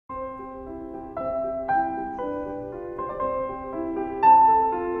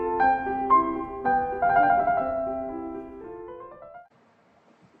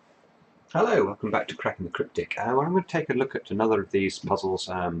Hello, welcome back to Cracking the Cryptic. Well, I'm going to take a look at another of these puzzles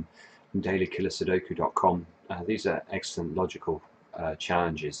from dailykillersudoku.com. These are excellent logical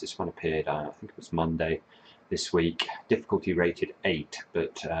challenges. This one appeared, I think it was Monday this week. Difficulty rated 8,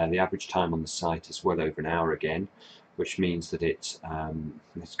 but the average time on the site is well over an hour again, which means that it's going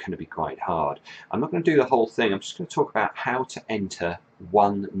to be quite hard. I'm not going to do the whole thing. I'm just going to talk about how to enter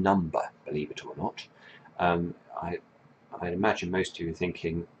one number, believe it or not. I'd imagine most of you are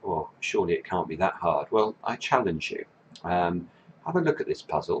thinking, well, surely it can't be that hard. Well, I challenge you. Have a look at this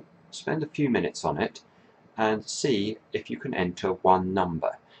puzzle, spend a few minutes on it, and see if you can enter one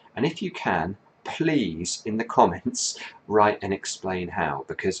number. And if you can, please, in the comments, write and explain how,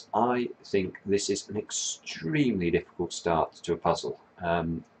 because I think this is an extremely difficult start to a puzzle.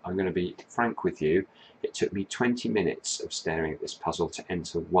 I'm going to be frank with you. It took me 20 minutes of staring at this puzzle to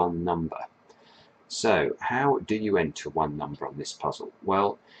enter one number. So, how do you enter one number on this puzzle?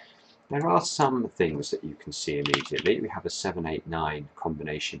 Well, there are some things that you can see immediately. We have a 7, 8, 9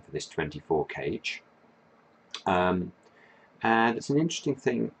 combination for this 24 cage. And it's an interesting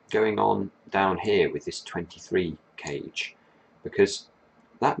thing going on down here with this 23 cage, because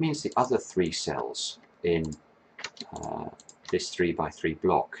that means the other 3 cells in this 3 by 3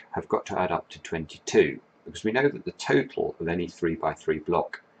 block have got to add up to 22, because we know that the total of any 3 by 3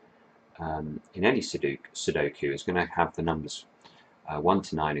 block in any Sudoku is going to have the numbers 1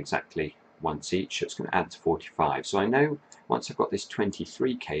 to 9 exactly once each, so it's going to add to 45. So I know once I've got this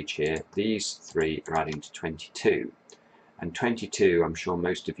 23 cage here, these 3 are adding to 22. And 22, I'm sure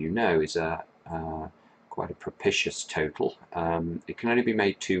most of you know, is quite a propitious total. It can only be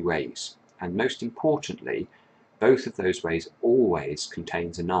made 2 ways. And most importantly, both of those ways always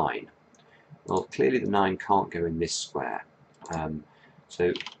contains a 9. Well, clearly the 9 can't go in this square.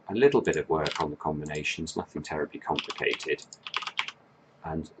 So a little bit of work on the combinations, nothing terribly complicated.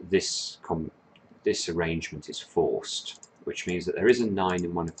 And this arrangement is forced, which means that there is a 9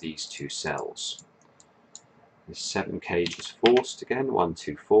 in one of these 2 cells. This 7 cage is forced again, 1,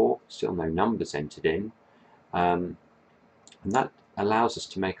 2, 4, still no numbers entered in. And that allows us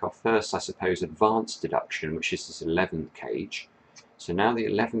to make our first, I suppose, advanced deduction, which is this 11th cage. So now the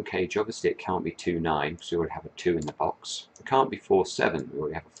 11 cage, obviously it can't be 2, 9, because we already have a 2 in the box. It can't be 4, 7, we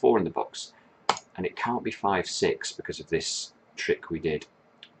already have a 4 in the box. And it can't be 5, 6, because of this trick we did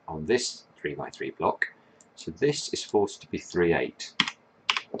on this 3 by 3 block. So this is forced to be 3, 8.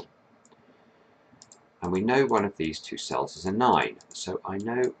 And we know one of these 2 cells is a 9. So I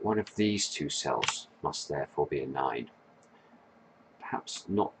know one of these 2 cells must therefore be a 9. Perhaps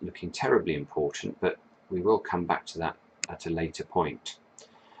not looking terribly important, but we will come back to that at a later point.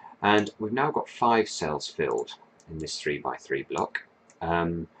 And we've now got 5 cells filled in this 3 by 3 block.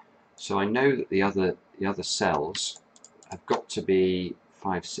 So I know that the other cells have got to be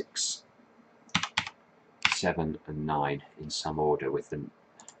 5, 6, 7 and 9 in some order, with the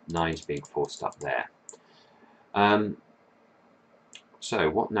 9s being forced up there. So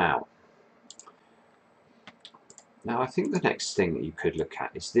what now? Now I think the next thing that you could look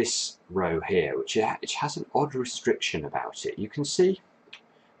at is this row here, which has an odd restriction about it. You can see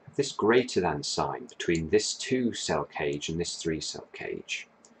this greater than sign between this 2 cell cage and this 3 cell cage.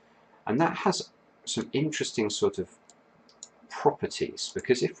 And that has some interesting sort of properties,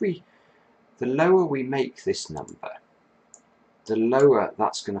 because the lower we make this number, the lower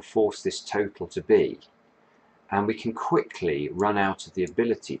that's going to force this total to be. And we can quickly run out of the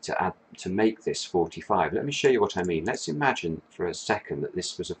ability to make this 45. Let me show you what I mean. Let's imagine for a second that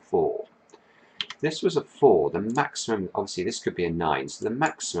this was a 4. If this was a 4, the maximum, obviously this could be a 9, so the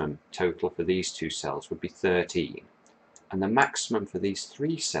maximum total for these 2 cells would be 13. And the maximum for these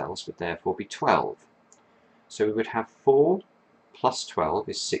 3 cells would therefore be 12. So we would have 4 plus 12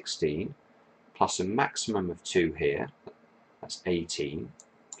 is 16, plus a maximum of 2 here, that's 18,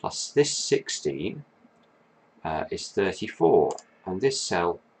 plus this 16, is 34, and this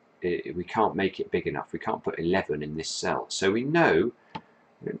cell, we can't make it big enough. We can't put 11 in this cell. So we know,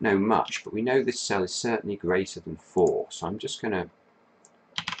 we don't know much, but we know this cell is certainly greater than 4. So I'm just going to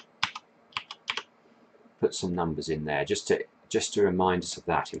put some numbers in there just to remind us of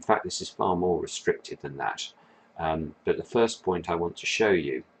that. In fact, this is far more restricted than that. But the first point I want to show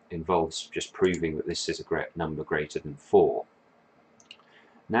you involves just proving that this is a number greater than 4.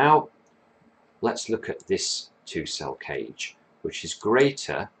 Now, let's look at this 2 cell cage, which is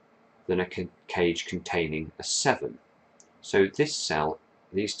greater than a cage containing a 7. So this cell,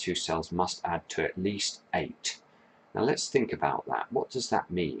 these 2 cells must add to at least 8. Now let's think about that. What does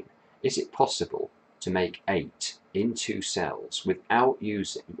that mean? Is it possible to make 8 in 2 cells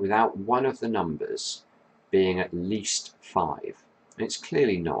without one of the numbers being at least 5? And it's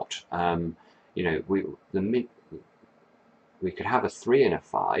clearly not. You know, we could have a 3 and a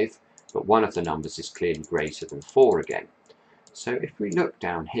 5, but one of the numbers is clearly greater than 4 again. So if we look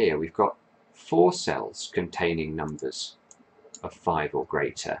down here, we've got 4 cells containing numbers of 5 or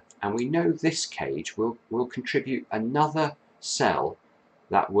greater, and we know this cage will contribute another cell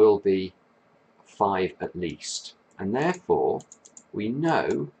that will be 5 at least, and therefore we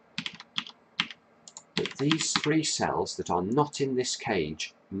know that these 3 cells that are not in this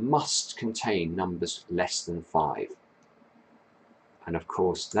cage must contain numbers less than 5. And of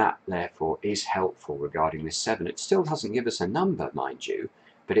course that therefore is helpful regarding this 7. It still doesn't give us a number, mind you,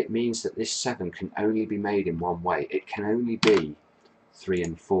 but it means that this 7 can only be made in one way. It can only be 3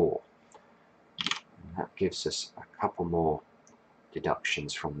 and 4. And that gives us a couple more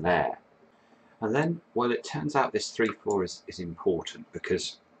deductions from there. And then, well, it turns out this 3, 4 is important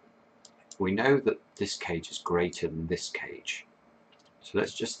because we know that this cage is greater than this cage. So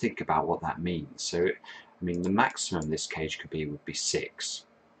let's just think about what that means. So, I mean, the maximum this cage could be would be 6.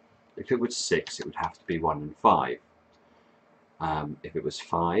 If it was 6, it would have to be 1 and 5. If it was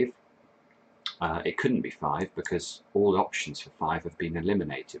 5, it couldn't be 5 because all options for 5 have been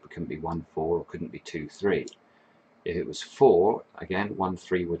eliminated. It couldn't be 1, 4, or couldn't be 2, 3. If it was 4, again, 1,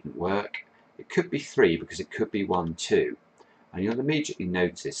 3 wouldn't work. It could be 3 because it could be 1, 2. And you'll immediately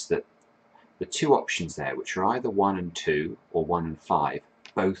notice that the 2 options there, which are either 1 and 2 or 1 and 5,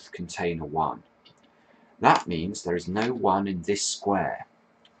 both contain a 1. That means there is no 1 in this square.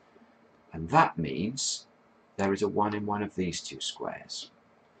 And that means there is a 1 in one of these 2 squares.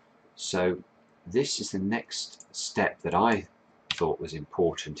 So this is the next step that I thought was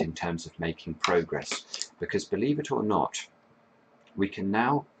important in terms of making progress, because believe it or not, we can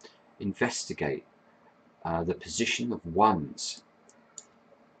now investigate the position of 1s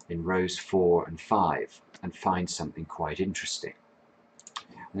in rows 4 and 5 and find something quite interesting.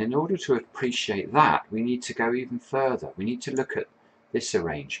 And in order to appreciate that, we need to go even further. We need to look at this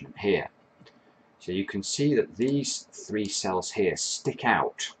arrangement here. So you can see that these 3 cells here stick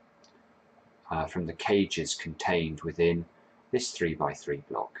out from the cages contained within this 3 by 3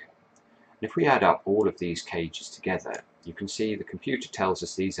 block. And if we add up all of these cages together, you can see the computer tells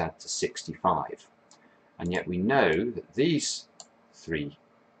us these add to 65. And yet we know that these 3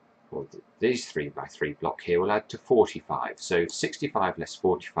 by 3 block here will add to 45. So 65 less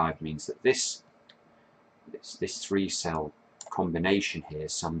 45 means that this 3 cell combination here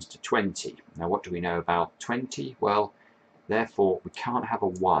sums to 20. Now what do we know about 20? Well, therefore we can't have a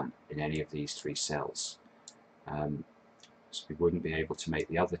 1 in any of these 3 cells. So we wouldn't be able to make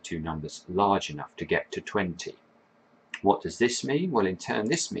the other 2 numbers large enough to get to 20. What does this mean? Well, in turn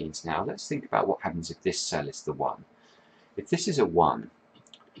this means now, let's think about what happens if this cell is the 1. If this is a 1,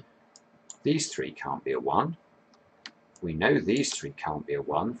 these 3 can't be a 1. We know these 3 can't be a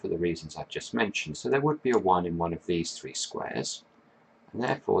 1 for the reasons I've just mentioned, so there would be a 1 in one of these 3 squares, and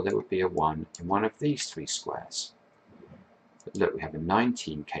therefore there would be a 1 in one of these 3 squares. But look, we have a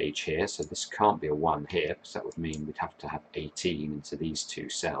 19 cage here, so this can't be a 1 here, because that would mean we'd have to have 18 into these 2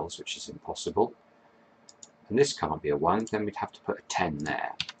 cells, which is impossible. And this can't be a 1, then we'd have to put a 10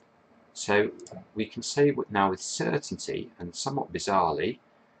 there. So we can say now with certainty, and somewhat bizarrely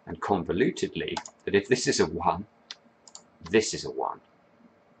and convolutedly, that if this is a 1, this is a 1.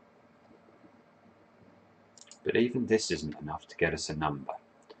 But even this isn't enough to get us a number.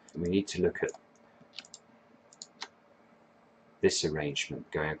 We need to look at this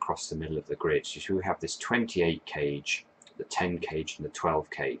arrangement going across the middle of the grid. So we have this 28 cage, the 10 cage and the 12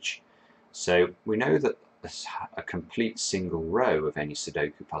 cage. So we know that a complete single row of any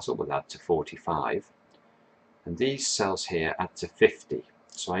Sudoku puzzle will add to 45, and these cells here add to 50.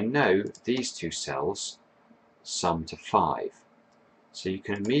 So I know these 2 cells sum to 5. So you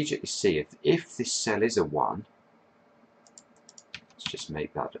can immediately see if this cell is a 1, let's just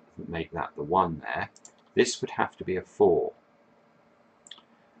make that the 1 there, this would have to be a 4.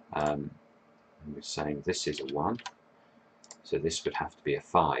 And we're saying this is a 1, so this would have to be a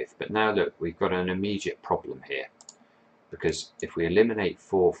 5. But now look, we've got an immediate problem here, because if we eliminate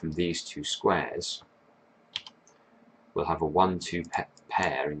 4 from these 2 squares, we'll have a 1, 2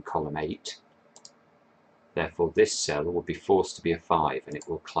 pair in column 8. Therefore this cell will be forced to be a 5 and it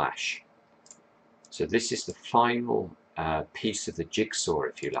will clash. So this is the final piece of the jigsaw,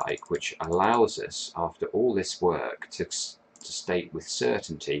 if you like, which allows us, after all this work, to state with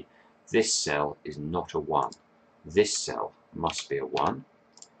certainty this cell is not a 1. This cell must be a 1.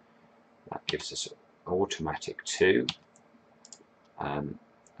 That gives us an automatic 2. And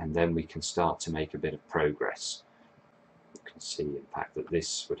then we can start to make a bit of progress. You can see, in fact, that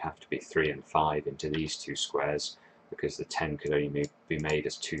this would have to be 3 and 5 into these 2 squares. because the 10 could only be made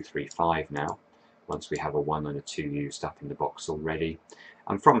as 2, 3, 5 now, once we have a 1 and a 2 used up in the box already.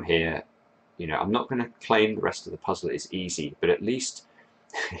 And from here, you know, I'm not going to claim the rest of the puzzle is easy, but at least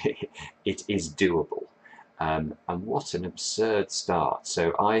it is doable. And what an absurd start.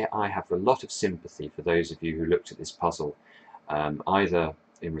 So I have a lot of sympathy for those of you who looked at this puzzle, either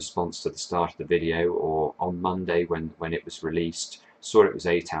in response to the start of the video or on Monday when it was released, saw it was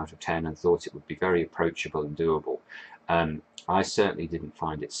 8 out of 10 and thought it would be very approachable and doable. I certainly didn't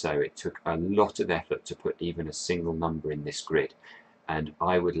find it so. It took a lot of effort to put even a single number in this grid. And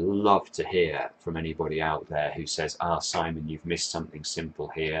I would love to hear from anybody out there who says, Simon, you've missed something simple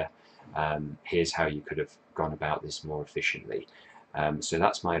here. Here's how you could have gone about this more efficiently. So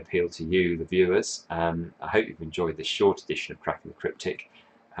that's my appeal to you, the viewers. I hope you've enjoyed this short edition of Cracking the Cryptic,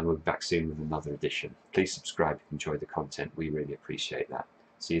 and we'll be back soon with another edition. Please subscribe if you enjoyed the content. We really appreciate that.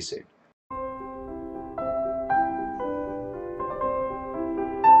 See you soon.